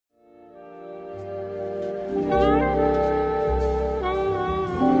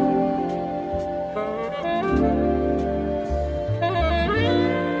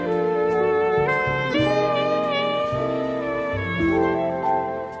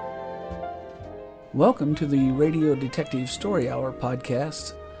Welcome to the Radio Detective Story Hour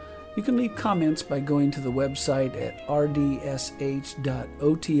podcast. You can leave comments by going to the website at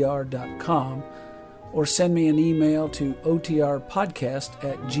rdsh.otr.com or send me an email to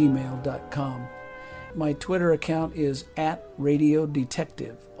otrpodcast@gmail.com. My Twitter account is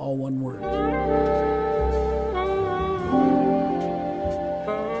 @RadioDetective, all one word.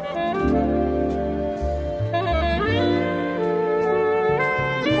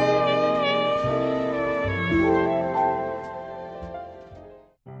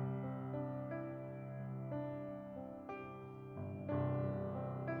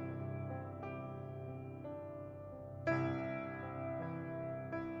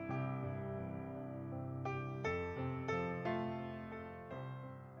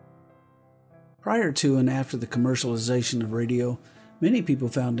 Prior to and after the commercialization of radio, many people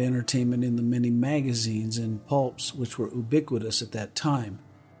found entertainment in the many magazines and pulps which were ubiquitous at that time.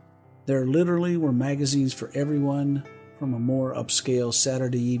 There literally were magazines for everyone, from a more upscale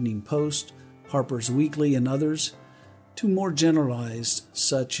Saturday Evening Post, Harper's Weekly, and others, to more generalized,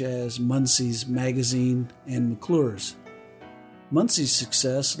 such as Munsey's Magazine and McClure's. Munsey's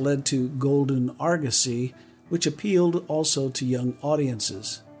success led to Golden Argosy, which appealed also to young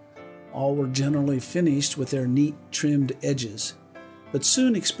audiences. All were generally finished with their neat, trimmed edges. But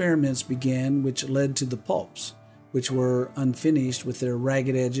soon experiments began which led to the pulps, which were unfinished with their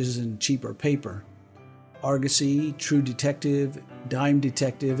ragged edges and cheaper paper. Argosy, True Detective, Dime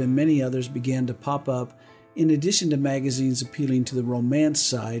Detective, and many others began to pop up, in addition to magazines appealing to the romance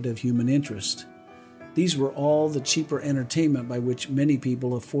side of human interest. These were all the cheaper entertainment by which many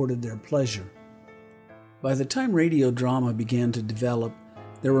people afforded their pleasure. By the time radio drama began to develop,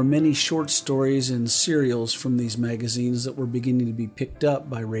 there were many short stories and serials from these magazines that were beginning to be picked up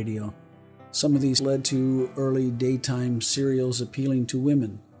by radio. Some of these led to early daytime serials appealing to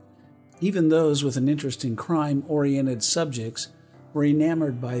women. Even those with an interest in crime-oriented subjects were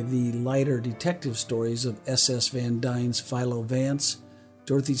enamored by the lighter detective stories of S.S. Van Dyne's Philo Vance,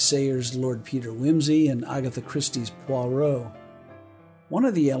 Dorothy Sayers' Lord Peter Wimsey, and Agatha Christie's Poirot. One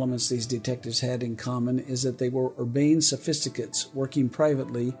of the elements these detectives had in common is that they were urbane sophisticates working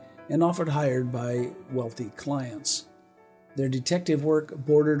privately and often hired by wealthy clients. Their detective work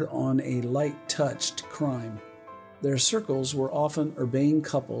bordered on a light-touched crime. Their circles were often urbane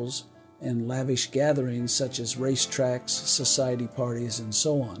couples and lavish gatherings such as racetracks, society parties, and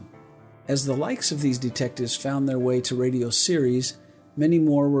so on. As the likes of these detectives found their way to radio series, many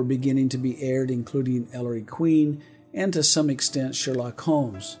more were beginning to be aired, including Ellery Queen and to some extent Sherlock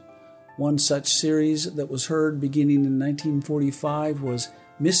Holmes. One such series that was heard beginning in 1945 was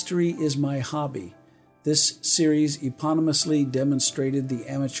Mystery is My Hobby. This series eponymously demonstrated the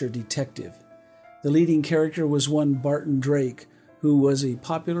amateur detective. The leading character was one Barton Drake, who was a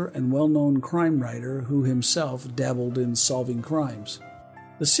popular and well-known crime writer who himself dabbled in solving crimes.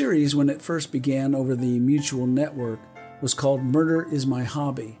 The series, when it first began over the Mutual Network, was called Murder is My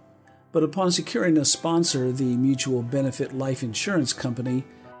Hobby. But upon securing a sponsor, the Mutual Benefit Life Insurance Company,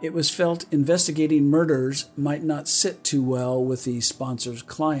 it was felt investigating murders might not sit too well with the sponsor's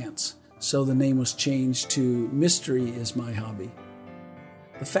clients, so the name was changed to Mystery is My Hobby.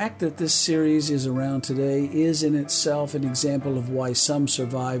 The fact that this series is around today is in itself an example of why some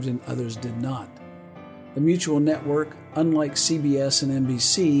survived and others did not. The Mutual Network, unlike CBS and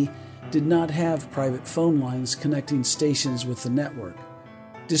NBC, did not have private phone lines connecting stations with the network.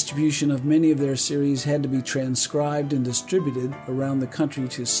 Distribution of many of their series had to be transcribed and distributed around the country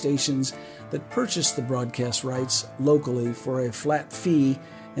to stations that purchased the broadcast rights locally for a flat fee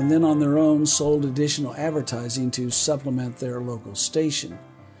and then on their own sold additional advertising to supplement their local station.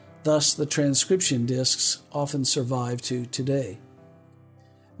 Thus, the transcription discs often survive to today.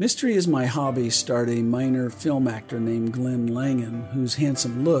 Mystery is My Hobby starred a minor film actor named Glenn Langan, whose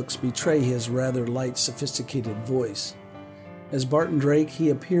handsome looks betray his rather light, sophisticated voice. As Barton Drake, he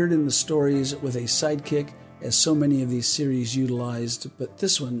appeared in the stories with a sidekick, as so many of these series utilized, but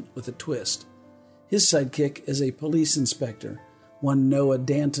this one with a twist. His sidekick is a police inspector, one Noah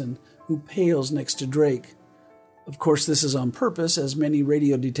Danton, who pales next to Drake. Of course, this is on purpose, as many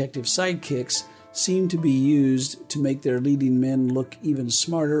radio detective sidekicks seem to be used to make their leading men look even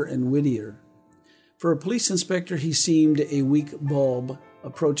smarter and wittier. For a police inspector, he seemed a weak bulb,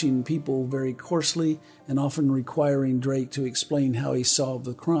 approaching people very coarsely and often requiring Drake to explain how he solved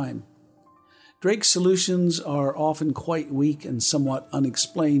the crime. Drake's solutions are often quite weak and somewhat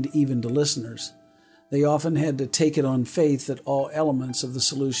unexplained even to listeners. They often had to take it on faith that all elements of the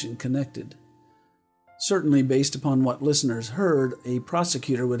solution connected. Certainly, based upon what listeners heard, a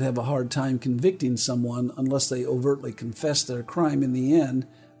prosecutor would have a hard time convicting someone unless they overtly confessed their crime in the end,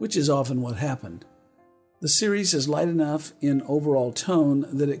 which is often what happened. The series is light enough in overall tone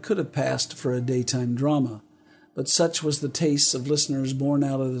that it could have passed for a daytime drama, but such was the tastes of listeners born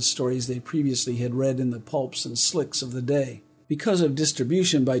out of the stories they previously had read in the pulps and slicks of the day. Because of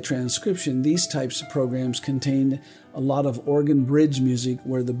distribution by transcription, these types of programs contained a lot of organ bridge music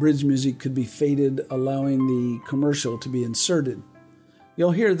where the bridge music could be faded, allowing the commercial to be inserted.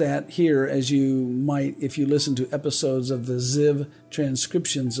 You'll hear that here as you might if you listen to episodes of the Ziv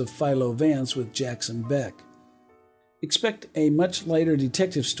transcriptions of Philo Vance with Jackson Beck. Expect a much lighter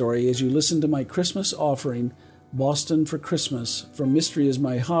detective story as you listen to my Christmas offering, Boston for Christmas, from Mystery is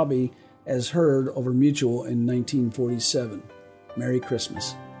My Hobby, as heard over Mutual in 1947. Merry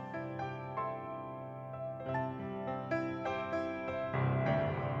Christmas.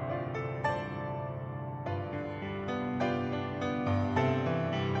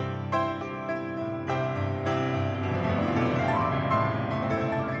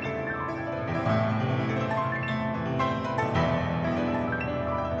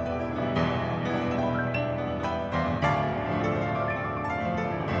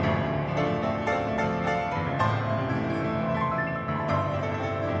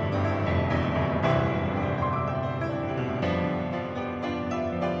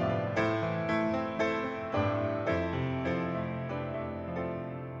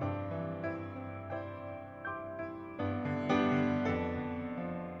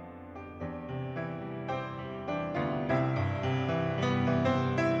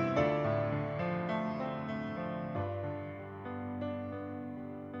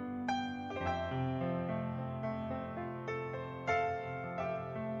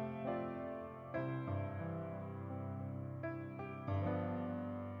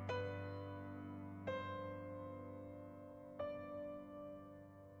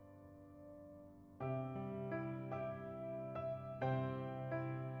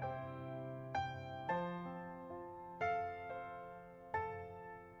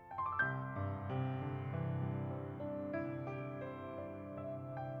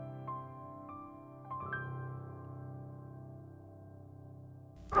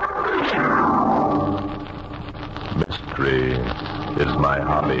 Mystery is my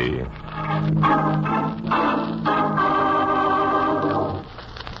hobby.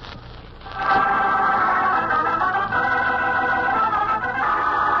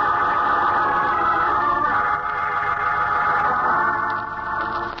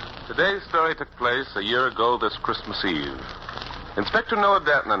 Today's story took place a year ago this Christmas Eve. Inspector Noah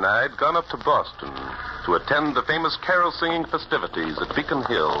Danton and I had gone up to Boston to attend the famous carol-singing festivities at Beacon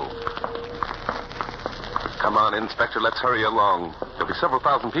Hill. Come on, Inspector, let's hurry along. There'll be several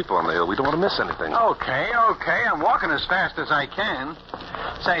thousand people on the hill. We don't want to miss anything. Okay. I'm walking as fast as I can.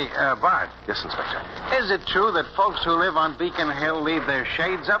 Say, Bart. Yes, Inspector. Is it true that folks who live on Beacon Hill leave their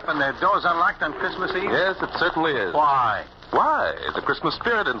shades up and their doors unlocked on Christmas Eve? Yes, it certainly is. Why? Why? The Christmas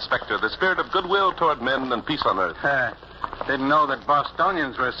spirit, Inspector. The spirit of goodwill toward men and peace on earth. Didn't know that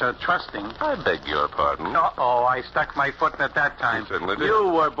Bostonians were so trusting. I beg your pardon. Uh-oh, I stuck my foot in at that time. You certainly did. You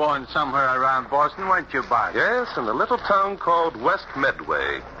were born somewhere around Boston, weren't you, Bart? Yes, in a little town called West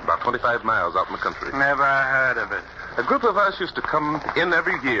Medway, about 25 miles out in the country. Never heard of it. A group of us used to come in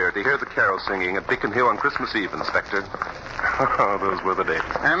every year to hear the carol singing at Beacon Hill on Christmas Eve, Inspector. Oh, those were the days.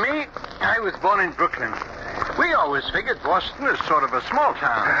 And me, I was born in Brooklyn. We always figured Boston is sort of a small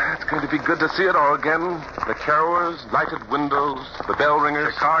town. It's going to be good to see it all again. The carolers, lighted windows, the bell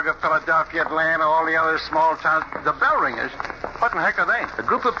ringers. Chicago, Philadelphia, Atlanta, all the other small towns. The bell ringers? What in the heck are they? A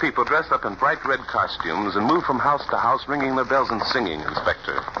group of people dressed up in bright red costumes and move from house to house ringing their bells and singing,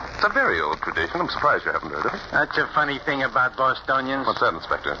 Inspector. It's a very old tradition. I'm surprised you haven't heard of it. That's a funny thing about Bostonians. What's that,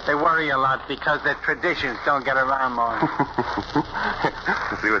 Inspector? They worry a lot because their traditions don't get around more.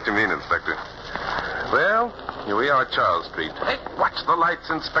 I see what you mean, Inspector. Well, here we are at Charles Street. Hey, watch the lights,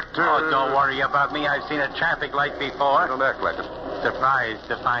 Inspector. Oh, don't worry about me. I've seen a traffic light before. Don't act like it. Surprised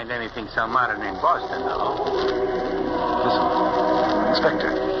to find anything so modern in Boston, though. Listen, Inspector.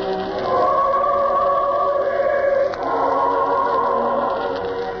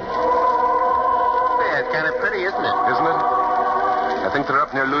 Yeah, it's kind of pretty, isn't it? Isn't it? I think they're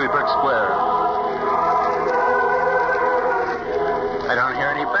up near Louisburg Square. I don't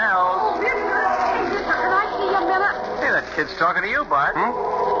hear any bells. Can I see you a minute? Hey, that kid's talking to you, Bart.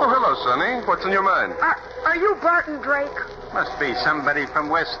 Oh, hello, Sonny. What's in your mind? Are you Barton Drake? Must be somebody from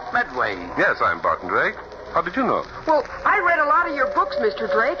West Medway. Yes, I'm Barton Drake. How did you know? Well, I read a lot of your books, Mr.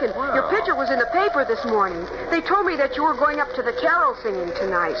 Drake, and your picture was in the paper this morning. They told me that you were going up to the carol singing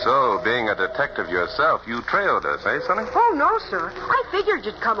tonight. So, being a detective yourself, you trailed us, eh, Sonny? Oh, no, sir. I figured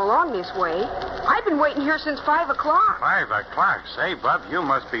you'd come along this way. I've been waiting here since 5 o'clock. 5 o'clock? Say, Bub, you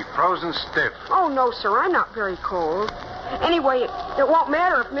must be frozen stiff. Oh, no, sir. I'm not very cold. Anyway, it won't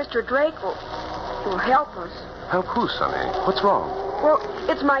matter if Mr. Drake will help us. Help who, Sonny? What's wrong? Well,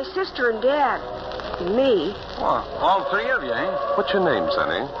 it's my sister and Dad. And me. Well, all three of you, eh? What's your name,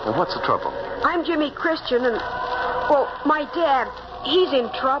 Sonny? And what's the trouble? I'm Jimmy Christian, and, well, my dad, he's in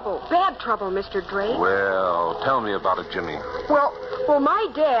trouble. Bad trouble, Mr. Drake. Well, tell me about it, Jimmy. Well, my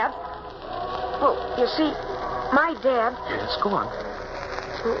dad... Well, you see, my dad... Yes, go on.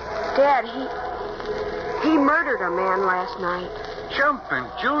 Dad, he murdered a man last night. Jumping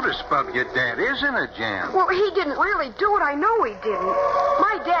Judas, Bub, your dad is in a jam. Well, he didn't really do it. I know he didn't.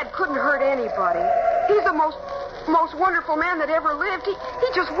 My dad couldn't hurt anybody. He's the most wonderful man that ever lived. He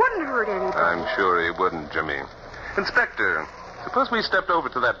just wouldn't hurt anybody. I'm sure he wouldn't, Jimmy. Inspector, suppose we stepped over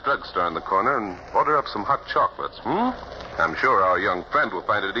to that drugstore in the corner and order up some hot chocolates, I'm sure our young friend will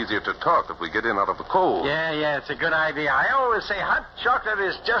find it easier to talk if we get in out of the cold. Yeah, it's a good idea. I always say hot chocolate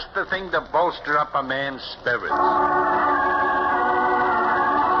is just the thing to bolster up a man's spirits.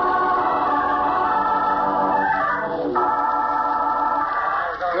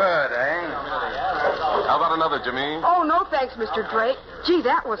 Good, eh? How about another, Jimmy? Oh, no, thanks, Mr. Drake. Gee,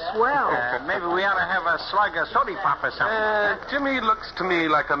 that was swell. Maybe we ought to have a slug of soda pop or something. Jimmy looks to me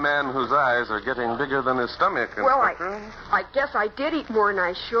like a man whose eyes are getting bigger than his stomach. Well, Inspector. I guess I did eat more than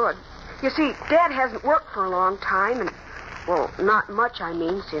I should. You see, Dad hasn't worked for a long time, and, well, not much, I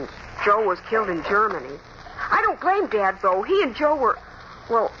mean, since Joe was killed in Germany. I don't blame Dad, though. He and Joe were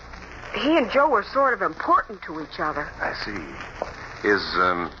sort of important to each other. I see.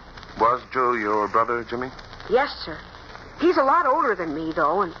 Was Joe your brother, Jimmy? Yes, sir. He's a lot older than me,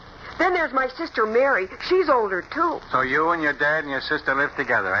 though, and then there's my sister Mary. She's older, too. So you and your dad and your sister live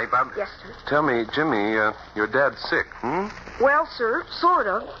together, eh, Bub? Yes, sir. Tell me, Jimmy, your dad's sick, Well, sir, sort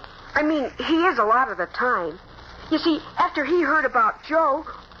of. I mean, he is a lot of the time. You see, after he heard about Joe,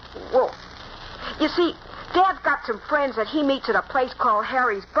 well, you see, Dad's got some friends that he meets at a place called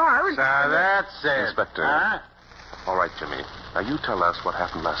Harry's Bar. And... So that's it. Inspector. Huh? All right, Jimmy. Now, you tell us what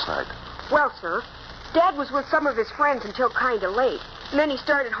happened last night. Well, sir, Dad was with some of his friends until kind of late, and then he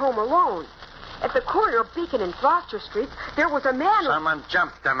started home alone. At the corner of Beacon and Gloucester Street, there was a man... Someone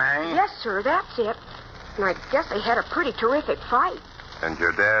jumped him, eh? Yes, sir, that's it. And I guess they had a pretty terrific fight. And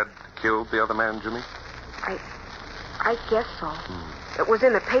your dad killed the other man, Jimmy? I guess so. It was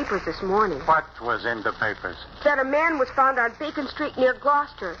in the papers this morning. What was in the papers? That a man was found on Beacon Street near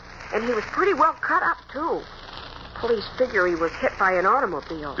Gloucester, and he was pretty well cut up, too. Police figure he was hit by an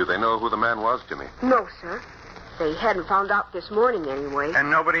automobile. Do they know who the man was, Jimmy? No, sir. They hadn't found out this morning, anyway. And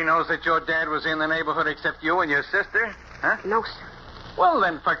nobody knows that your dad was in the neighborhood except you and your sister? Huh? No, sir. Well,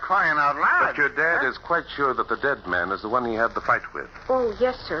 then, for crying out loud. But your dad is quite sure that the dead man is the one he had the fight with. Oh,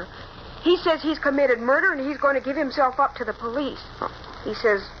 yes, sir. He says he's committed murder and he's going to give himself up to the police. He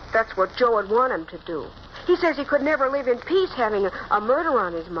says that's what Joe would want him to do. He says he could never live in peace having a murder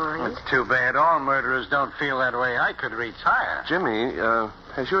on his mind. It's too bad all murderers don't feel that way. I could retire. Jimmy,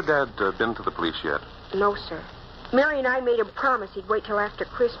 has your dad been to the police yet? No, sir. Mary and I made him promise he'd wait till after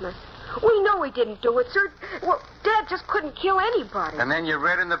Christmas. We know he didn't do it, sir. Well, Dad just couldn't kill anybody. And then you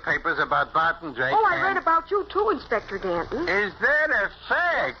read in the papers about Barton Drake. Oh, I read about you, too, Inspector Danton. Is that a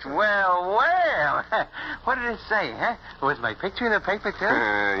fact? Well. What did it say, huh? Was my picture in the paper,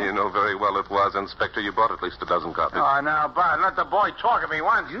 too? You know very well it was, Inspector. You bought at least a dozen copies. Oh, now, Bart, let the boy talk if he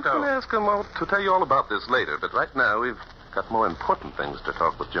wants You to. can ask him to tell you all about this later, but right now we've got more important things to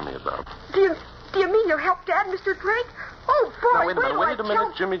talk with Jimmy about. Do you mean you'll help Dad, Mr. Drake? Oh, boy, Now, wait a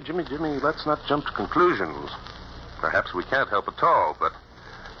minute, Jimmy. Let's not jump to conclusions. Perhaps we can't help at all, but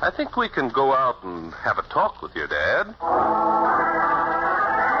I think we can go out and have a talk with your dad.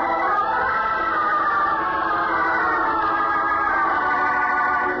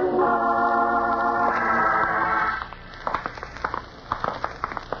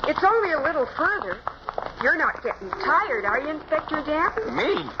 It's only a little further. You're not getting tired, are you, Inspector Danton?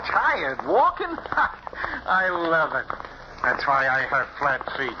 Me? Tired? Walking? I love it. That's why I have flat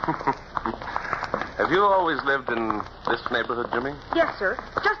feet. Have you always lived in this neighborhood, Jimmy? Yes, sir.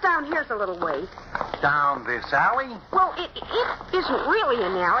 Just down here's a little ways. Down this alley? Well, it isn't really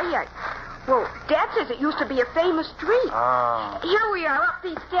an alley. Well, Dad says it used to be a famous street. Oh. Here we are up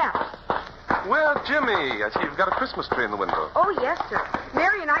these steps. Well, Jimmy, I see you've got a Christmas tree in the window. Oh, yes, sir.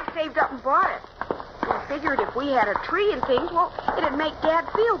 Mary and I saved up and bought it. We figured if we had a tree and things, well, it'd make Dad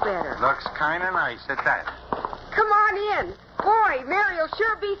feel better. Looks kind of nice at that. Come on in. Boy, Mary'll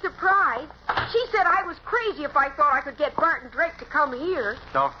sure be surprised. She said I was crazy if I thought I could get Barton Drake to come here.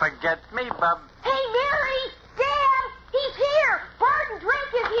 Don't forget me, Bub. Hey, Mary! Dad! He's here! Barton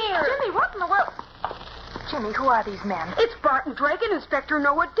Drake is here! Jimmy, what in the world? Jimmy, who are these men? It's Barton Drake and Inspector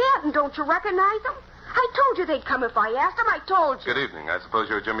Noah Danton. Don't you recognize them? I told you they'd come if I asked them. I told you. Good evening. I suppose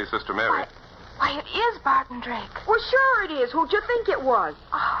you're Jimmy's sister Mary. Why, it is Barton Drake. Well, sure it is. Who'd you think it was?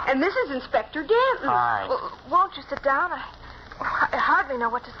 Oh. And this is Inspector Danton. Hi. Well, won't you sit down? I hardly know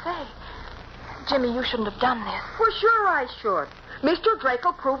what to say. Jimmy, you shouldn't have done this. Well, sure I should. Mr. Drake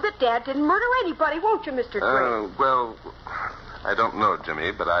will prove that Dad didn't murder anybody, won't you, Mr. Drake? Well, I don't know,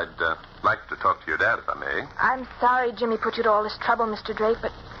 Jimmy, but I'd like to talk to your dad, if I may. I'm sorry Jimmy put you to all this trouble, Mr. Drake,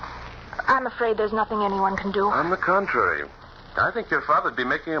 but I'm afraid there's nothing anyone can do. On the contrary. I think your father'd be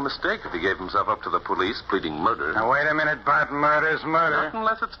making a mistake if he gave himself up to the police pleading murder. Now, wait a minute, Barton. Murder's murder. Not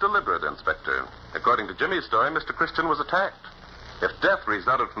unless it's deliberate, Inspector. According to Jimmy's story, Mr. Christian was attacked. If death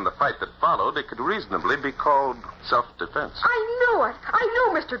resulted from the fight that followed, it could reasonably be called self-defense. I knew it. I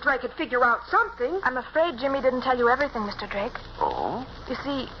knew Mr. Drake would figure out something. I'm afraid Jimmy didn't tell you everything, Mr. Drake. Oh? You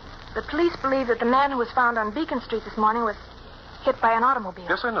see, the police believe that the man who was found on Beacon Street this morning was hit by an automobile.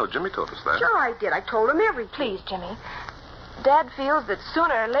 Yes, I know. Jimmy told us that. Sure I did. I told him everything. Please, Jimmy. Dad feels that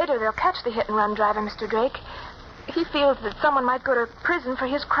sooner or later they'll catch the hit-and-run driver, Mr. Drake. He feels that someone might go to prison for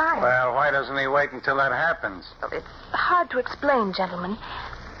his crime. Well, why doesn't he wait until that happens? Well, it's hard to explain, gentlemen.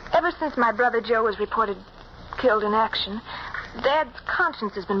 Ever since my brother Joe was reported killed in action, Dad's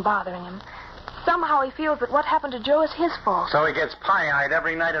conscience has been bothering him. Somehow he feels that what happened to Joe is his fault. So he gets pie-eyed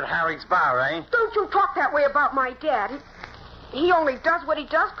every night at Harry's bar, eh? Don't you talk that way about my dad. He only does what he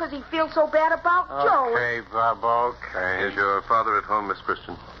does because he feels so bad about Joe. Okay, Bob, okay. Is your father at home, Miss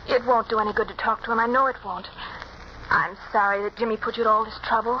Christian? It won't do any good to talk to him. I know it won't. I'm sorry that Jimmy put you to all this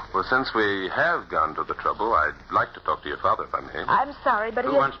trouble. Well, since we have gone to the trouble, I'd like to talk to your father, if I may. I'm sorry, but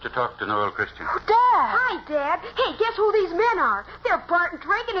Who wants to talk to Noel Christian? Oh, Dad! Hi, Dad. Hey, guess who these men are? They're Barton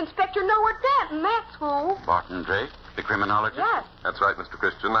Drake and Inspector Noah Danton. That's who. Barton Drake, the criminologist? Yes. That's right, Mr.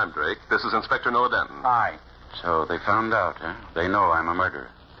 Christian. I'm Drake. This is Inspector Noah Danton. Hi. So they found out, huh? They know I'm a murderer.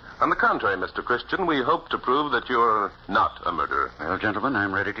 On the contrary, Mr. Christian, we hope to prove that you're not a murderer. Well, gentlemen,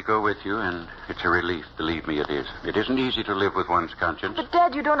 I'm ready to go with you, and it's a relief. Believe me, it is. It isn't easy to live with one's conscience. But,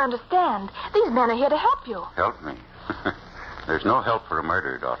 Dad, you don't understand. These men are here to help you. Help me. There's no help for a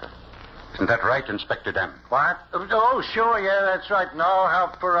murderer, daughter. Isn't that right, Inspector Danton? What? Oh, sure, yeah, that's right. No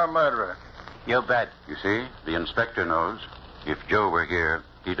help for a murderer. You bet. You see, the inspector knows. If Joe were here,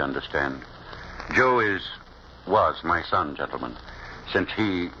 he'd understand. Joe was my son, gentlemen. Since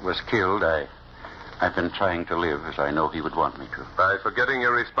he was killed, I've been trying to live as I know he would want me to. By forgetting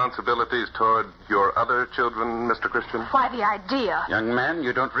your responsibilities toward your other children, Mr. Christian? Why, the idea. Young man,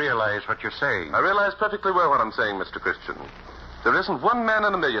 you don't realize what you're saying. I realize perfectly well what I'm saying, Mr. Christian. There isn't one man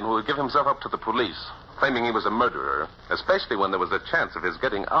in a million who would give himself up to the police, claiming he was a murderer, especially when there was a chance of his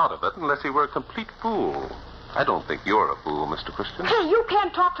getting out of it, unless he were a complete fool. I don't think you're a fool, Mr. Christian. Hey, you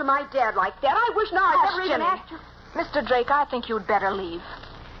can't talk to my dad like that. I wish now I'd never even Jimmy. asked you. Mr. Drake, I think you'd better leave.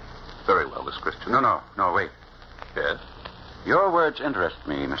 Very well, Miss Christian. No, wait. Yes? Your words interest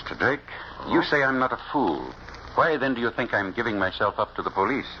me, Mr. Drake. You say I'm not a fool. Why, then, do you think I'm giving myself up to the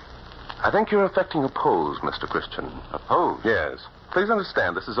police? I think you're affecting a pose, Mr. Christian. A pose? Yes. Please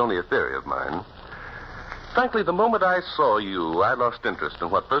understand, this is only a theory of mine. Frankly, the moment I saw you, I lost interest in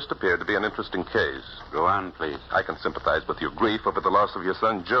what first appeared to be an interesting case. Go on, please. I can sympathize with your grief over the loss of your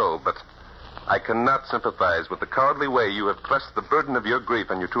son, Joe, but I cannot sympathize with the cowardly way you have thrust the burden of your grief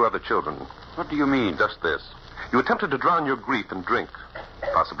on your two other children. What do you mean? Just this. You attempted to drown your grief in drink.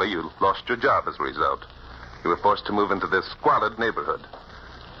 Possibly you lost your job as a result. You were forced to move into this squalid neighborhood.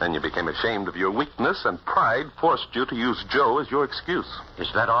 Then you became ashamed of your weakness, and pride forced you to use Joe as your excuse.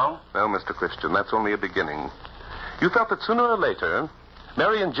 Is that all? Well, Mr. Christian, that's only a beginning. You felt that sooner or later,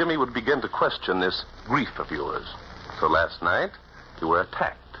 Mary and Jimmy would begin to question this grief of yours. So last night, you were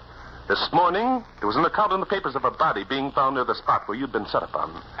attacked. This morning, there was an account in the papers of a body being found near the spot where you'd been set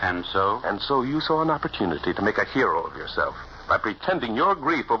upon. And so? And so you saw an opportunity to make a hero of yourself by pretending your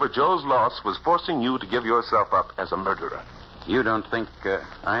grief over Joe's loss was forcing you to give yourself up as a murderer. You don't think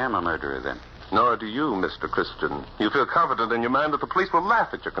I am a murderer, then? Nor do you, Mr. Christian. You feel confident in your mind that the police will laugh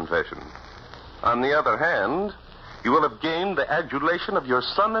at your confession. On the other hand, you will have gained the adulation of your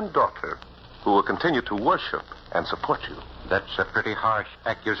son and daughter, who will continue to worship and support you. That's a pretty harsh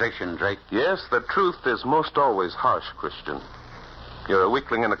accusation, Drake. Yes, the truth is most always harsh, Christian. You're a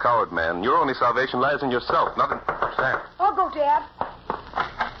weakling and a coward, man. Your only salvation lies in yourself, not in... What's that? I'll go, Dad.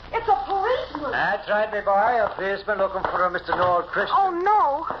 It's a policeman. That's right, my boy. A policeman looking for a Mr. Noel Christian. Oh,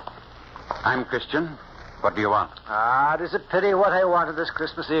 no. I'm Christian. What do you want? It is a pity what I wanted this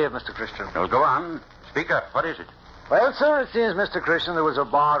Christmas Eve, Mr. Christian. Well, go on. Speak up. What is it? Well, sir, it seems, Mr. Christian, there was a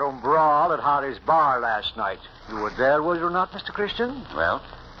barroom brawl at Harry's bar last night. You were there, were you not, Mr. Christian? Well?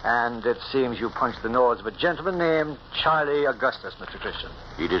 And it seems you punched the nose of a gentleman named Charlie Augustus, Mr. Christian.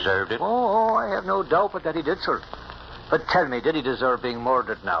 He deserved it? Oh, I have no doubt but that he did, sir. But tell me, did he deserve being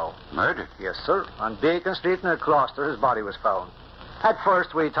murdered now? Murdered? Yes, sir. On Bacon Street near Gloucester, his body was found. At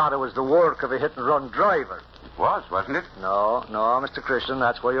first, we thought it was the work of a hit-and-run driver. It was, wasn't it? No, Mr. Christian,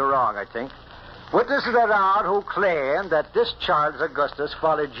 that's where you're wrong, I think. Witnesses are out who claim that this Charles Augustus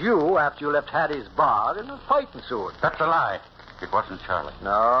followed you after you left Hattie's bar and a fight ensued. That's a lie. It wasn't Charlie.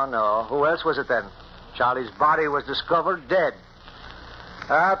 No. Who else was it then? Charlie's body was discovered dead.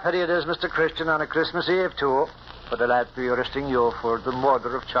 Pity it is, Mr. Christian, on a Christmas Eve, too. But I'll have to be arresting you for the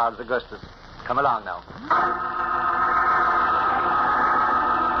murder of Charles Augustus. Come along now.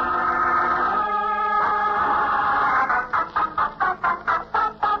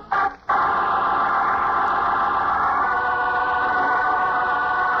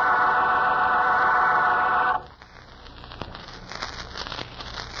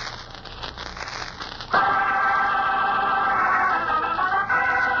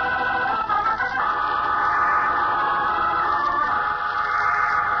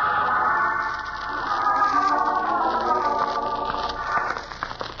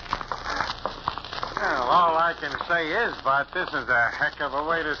 But this is a heck of a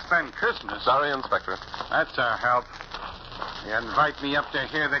way to spend Christmas. Sorry, Inspector. That's a help. You invite me up to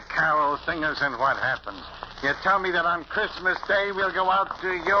hear the carol singers, and what happens? You tell me that on Christmas Day we'll go out to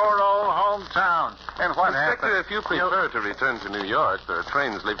your old hometown. And what Inspector, happens? if you prefer to return to New York, there are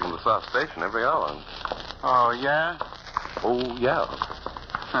trains leaving the South Station every hour. Oh, yeah? Oh, yeah.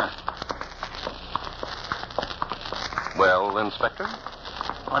 Huh. Well, Inspector?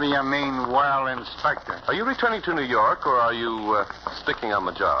 What do you mean, well, Inspector? Are you returning to New York, or are you sticking on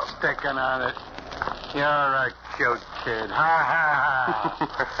the job? Sticking on it. You're a cute kid. Ha, ha,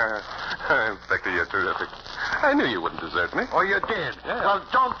 ha. Inspector, you're terrific. I knew you wouldn't desert me. Oh, you did? Yeah. Well,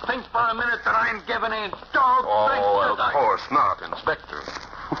 don't think for a minute that I'm giving in. Don't think Oh, that of course not, Inspector.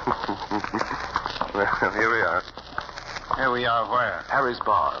 Well, here we are. Here we are where? Harry's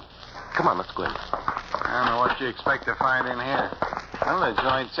bar. Come on, let's go in. I don't know what you expect to find in here. Well, the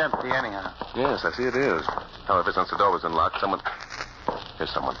joint's empty anyhow. Yes, I see it is. However, since the door was unlocked,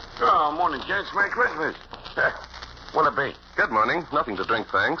 Here's someone. Oh, morning, gents. Merry Christmas. What'll it be? Good morning. Nothing to drink,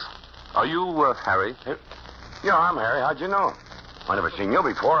 thanks. Are you, Harry? Yeah, I'm Harry. How'd you know? I never seen you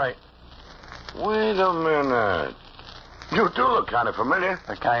before. Wait a minute. You do look kind of familiar.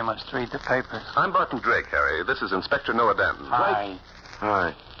 The guy must read the papers. I'm Barton Drake, Harry. This is Inspector Noah Danton. Hi.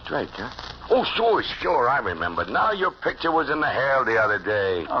 Hi. Drake, huh? Oh, sure, I remember. Now your picture was in the Herald the other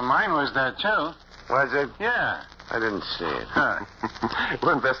day. Oh, mine was there, too. Was it? Yeah. I didn't see it. Huh.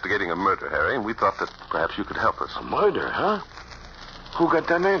 We're investigating a murder, Harry, and we thought that perhaps you could help us. A murder, huh? Who got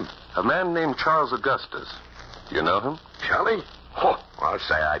that name? A man named Charles Augustus. Do you know him? Charlie? Oh, I'll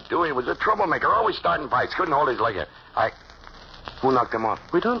say I do. He was a troublemaker, always starting fights. Couldn't hold his leg. Who knocked him off?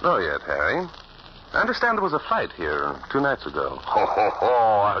 We don't know yet, Harry. I understand there was a fight here 2 nights ago.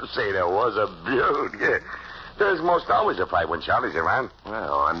 I'll say there was a beaut. Yeah. There's most always a fight when Charlie's around.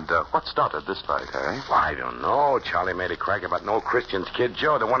 Well, and what started this fight, Harry? Well, I don't know. Charlie made a crack about no Christian's kid,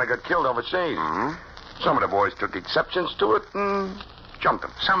 Joe, the one that got killed overseas. Mm-hmm. Some of the boys took exceptions to it and jumped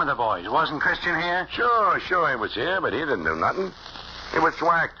him. Some of the boys. Wasn't Christian here? Sure, he was here, but he didn't do nothing. He was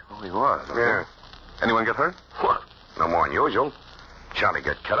swacked. Oh, he was? Okay. Yeah. Anyone get hurt? What? No more than usual. Charlie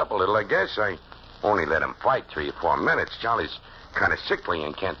got cut up a little, I guess. I only let him fight 3 or 4 minutes. Charlie's kind of sickly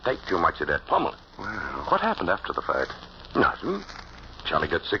and can't take too much of that pummeling. Well, what happened after the fight? Nothing. Charlie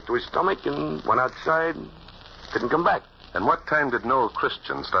got sick to his stomach and went outside and didn't come back. And what time did Noel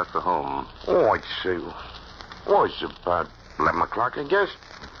Christian start for home? Oh, I'd say it was about 11 o'clock, I guess.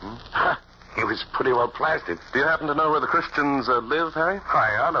 Mm-hmm. He was pretty well plastered. Do you happen to know where the Christians live, Harry?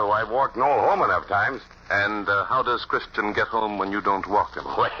 I ought to. I've walked Noel home enough times. And how does Christian get home when you don't walk him?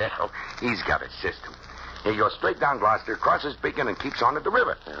 Well, he's got a system. He goes straight down Gloucester, crosses Beacon, and keeps on to the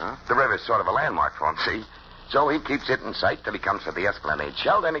river. Yeah? The river's sort of a landmark for him, see? So he keeps it in sight till he comes to the Esplanade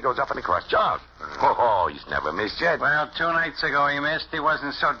Shell, then he goes up and across Charles. He's never missed yet. Well, 2 nights ago he missed. He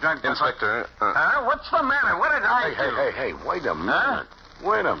wasn't so drunk. Inspector. What's the matter? What did I do? Hey, wait a minute.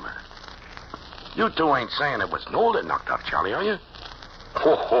 Wait a minute. You two ain't saying it was Noel that knocked off Charlie, are you?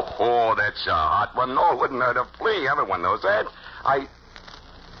 That's a hot one. Noel wouldn't hurt a flea. Everyone knows that.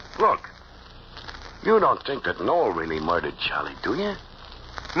 Look, you don't think that Noel really murdered Charlie, do you?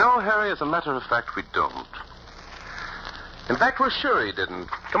 No, Harry, as a matter of fact, we don't. In fact, we're sure he didn't.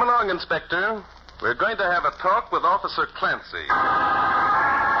 Come along, Inspector. We're going to have a talk with Officer Clancy.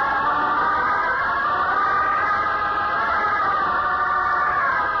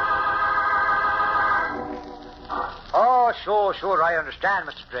 Oh, sure, I understand,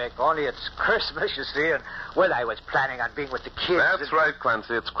 Mr. Drake. Only it's Christmas, you see, and, well, I was planning on being with the kids. That's right,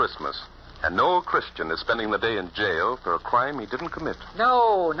 Clancy. It's Christmas. And no Christian is spending the day in jail for a crime he didn't commit.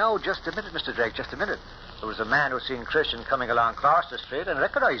 No, just a minute, Mr. Drake, just a minute. There was a man who seen Christian coming along Gloucester Street and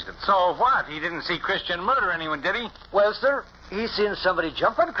recognized him. So what? He didn't see Christian murder anyone, did he? Well, sir, he seen somebody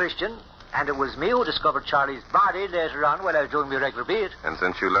jump on Christian, and it was me who discovered Charlie's body later on while I was doing my regular beat. And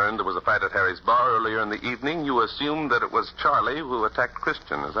since you learned there was a fight at Harry's bar earlier in the evening, you assumed that it was Charlie who attacked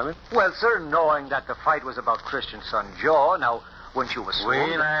Christian, is that it? Well, sir, knowing that the fight was about Christian's son Joe, now, wouldn't you assume...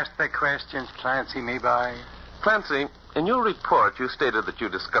 We'll ask the questions, Clancy, me boy. Clancy, in your report, you stated that you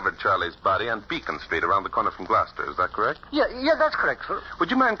discovered Charlie's body on Beacon Street around the corner from Gloucester. Is that correct? Yeah, that's correct, sir. Would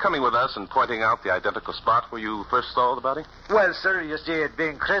you mind coming with us and pointing out the identical spot where you first saw the body? Well, sir, you see, it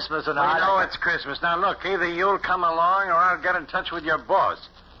being Christmas and I know it's Christmas. Now, look, either you'll come along or I'll get in touch with your boss,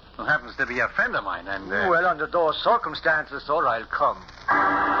 who happens to be a friend of mine. And Well, under those circumstances, sir, I'll come.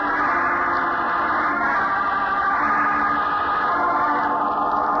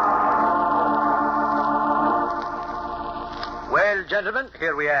 Well, gentlemen,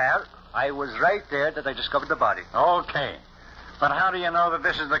 here we are. I was right there that I discovered the body. Okay. But how do you know that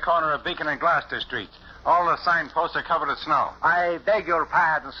this is the corner of Beacon and Gloucester Streets? All the signposts are covered with snow. I beg your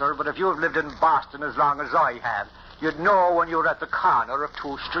pardon, sir, but if you've lived in Boston as long as I have, you'd know when you're at the corner of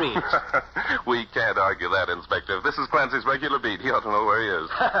two streets. We can't argue that, Inspector. If this is Clancy's regular beat, he ought to know where he is.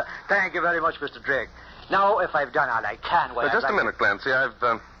 Thank you very much, Mr. Drake. Now, if I've done all I can... Well, just a minute, Clancy.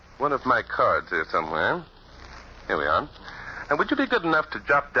 I've one of my cards here somewhere. Here we are. And would you be good enough to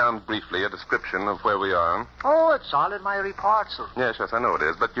jot down briefly a description of where we are? Oh, it's all in my report, sir. Yes, I know it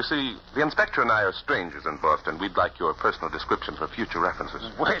is. But you see, the inspector and I are strangers in Boston. We'd like your personal description for future references.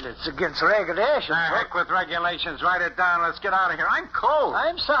 Well, it's against regulations, sir. Heck with regulations. Write it down. Let's get out of here. I'm cold.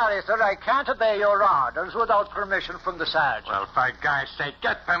 I'm sorry, sir. I can't obey your orders without permission from the sergeant. Well, for God's sake,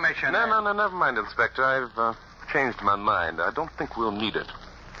 get permission. No, never mind, Inspector. I've changed my mind. I don't think we'll need it.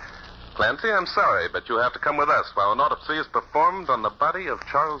 Clancy, I'm sorry, but you have to come with us while an autopsy is performed on the body of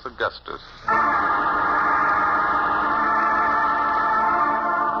Charles Augustus.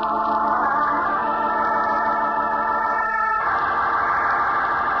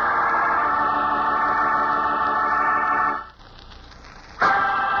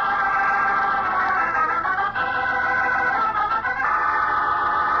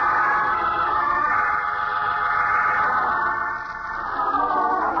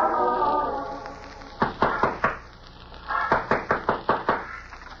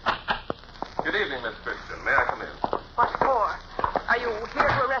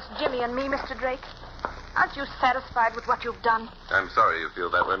 Satisfied with what you've done? I'm sorry you feel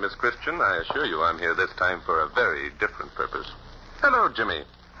that way, Miss Christian. I assure you I'm here this time for a very different purpose. Hello, Jimmy.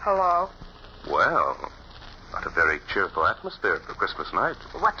 Hello. Well, not a very cheerful atmosphere for Christmas night.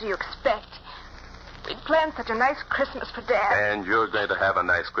 What do you expect? We'd planned such a nice Christmas for Dad. And you're going to have a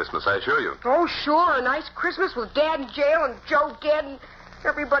nice Christmas, I assure you. Oh, sure, a nice Christmas with Dad in jail and Joe dead and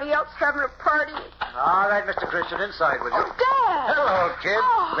everybody else having a party. All right, Mr. Christian, inside with you. Oh, Dad! Hello, kid.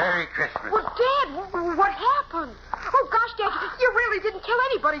 Oh. Merry Christmas. Well, Dad, what happened? Oh, gosh, Dad, you really didn't kill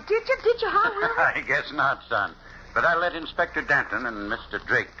anybody, did you? Did you, huh? Really? I guess not, son. But I'll let Inspector Danton and Mr.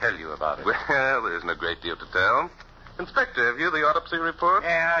 Drake tell you about it. Well, there isn't a great deal to tell. Inspector, have you the autopsy report?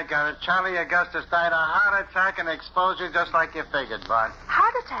 Yeah, I got it. Charlie Augustus died of heart attack and exposure just like you figured, Bud.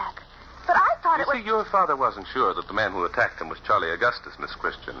 Heart attack? But I thought you it was... see, your father wasn't sure that the man who attacked him was Charlie Augustus, Miss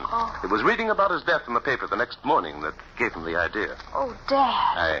Christian. Oh. It was reading about his death in the paper the next morning that gave him the idea. Oh,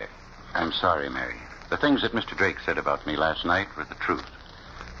 Dad. I'm sorry, Mary. The things that Mr. Drake said about me last night were the truth.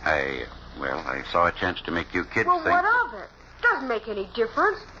 I saw a chance to make you kids well, think... what of it? Doesn't make any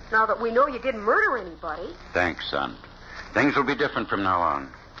difference now that we know you didn't murder anybody. Thanks, son. Things will be different from now on.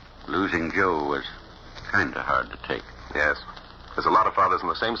 Losing Joe was kind of hard to take. Yes. There's a lot of fathers in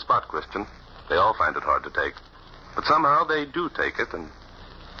the same spot, Christian. They all find it hard to take. But somehow they do take it, and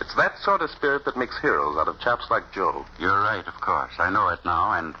it's that sort of spirit that makes heroes out of chaps like Joe. You're right, of course. I know it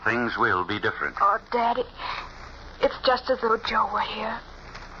now, and things will be different. Oh, Dad, it's just as though Joe were here.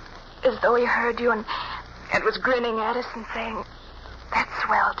 As though he heard you and was grinning at us and saying, "That's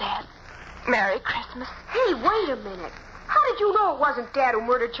swell, Dad. Merry Christmas." Hey, wait a minute. How did you know it wasn't Dad who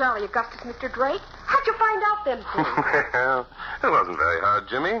murdered Charlie Augustus, Mr. Drake? How'd you find out them things? Well, it wasn't very hard,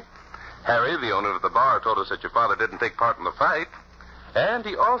 Jimmy. Harry, the owner of the bar, told us that your father didn't take part in the fight. And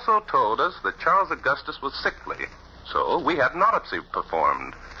he also told us that Charles Augustus was sickly. So we had an autopsy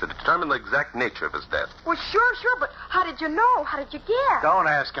performed to determine the exact nature of his death. Well, sure, but how did you know? How did you guess? Don't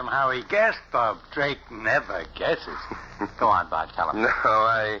ask him how he guessed, Bob. Drake never guesses. Go on, Bob, tell him. No,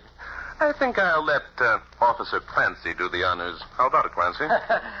 I think I'll let Officer Clancy do the honors. How about it, Clancy?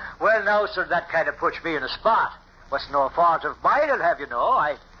 Well, now, sir, that kind of puts me in a spot. Was no fault of mine, I'll have you know.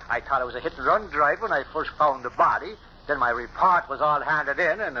 I thought it was a hit-and-run drive when I first found the body. Then my report was all handed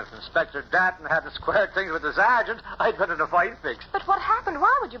in, and if Inspector Datton hadn't squared things with the sergeant, I'd been in a fine fix. But what happened?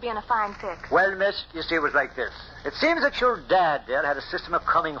 Why would you be in a fine fix? Well, miss, you see, it was like this. It seems that your dad there had a system of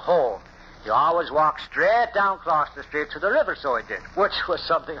coming home. He always walked straight down Gloucester Street to the river, so he did, which was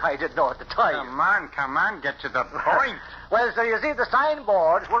something I didn't know at the time. Come on, get to the point. Well, so you see, the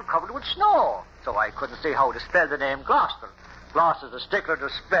signboards were covered with snow, so I couldn't see how to spell the name Gloucester. Gloucester's a stickler to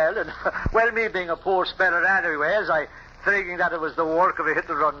spell, and, well, me being a poor speller anyways, thinking that it was the work of a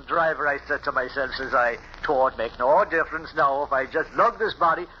hit-and-run driver, I said to myself, says I, 'twould make no difference now if I just lugged this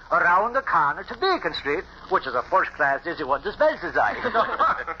body around the corner to Beacon Street, which is a first-class easy one to spell, says I.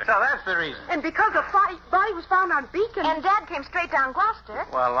 So that's the reason. And because the body was found on Beacon... And Dad came straight down Gloucester.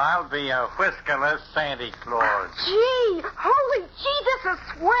 Well, I'll be a whiskerless Santa Claus. Gee, holy gee, this is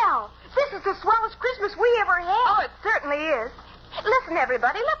swell. This is the swellest Christmas we ever had. Oh, it certainly is. Listen,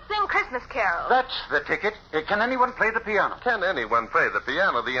 everybody, let's sing Christmas carols. That's the ticket. Can anyone play the piano? Can anyone play the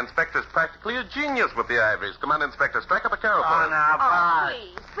piano? The inspector's practically a genius with the ivories. Come on, Inspector, strike up a carol for us. Now, Bob.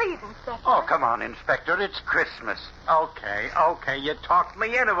 Please, Inspector. Oh, come on, Inspector. It's Christmas. Okay, you talked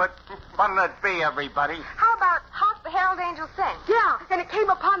me into it. What'll it be, everybody? How about Hark the Herald Angels Sing? Yeah, and it came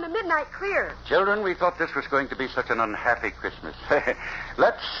upon the midnight clear. Children, we thought this was going to be such an unhappy Christmas.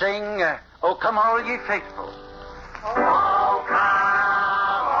 Let's sing, Oh, Come All Ye Faithful. Oh, come,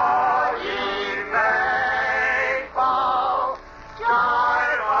 all ye faithful,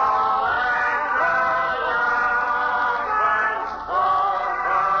 joyful and triumphant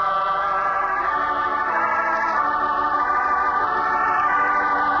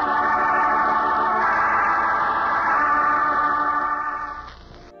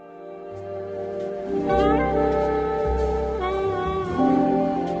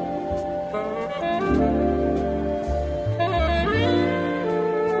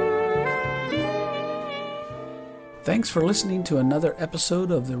Thanks for listening to another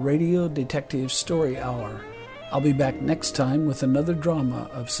episode of the Radio Detective Story Hour. I'll be back next time with another drama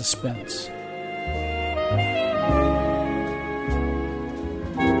of suspense.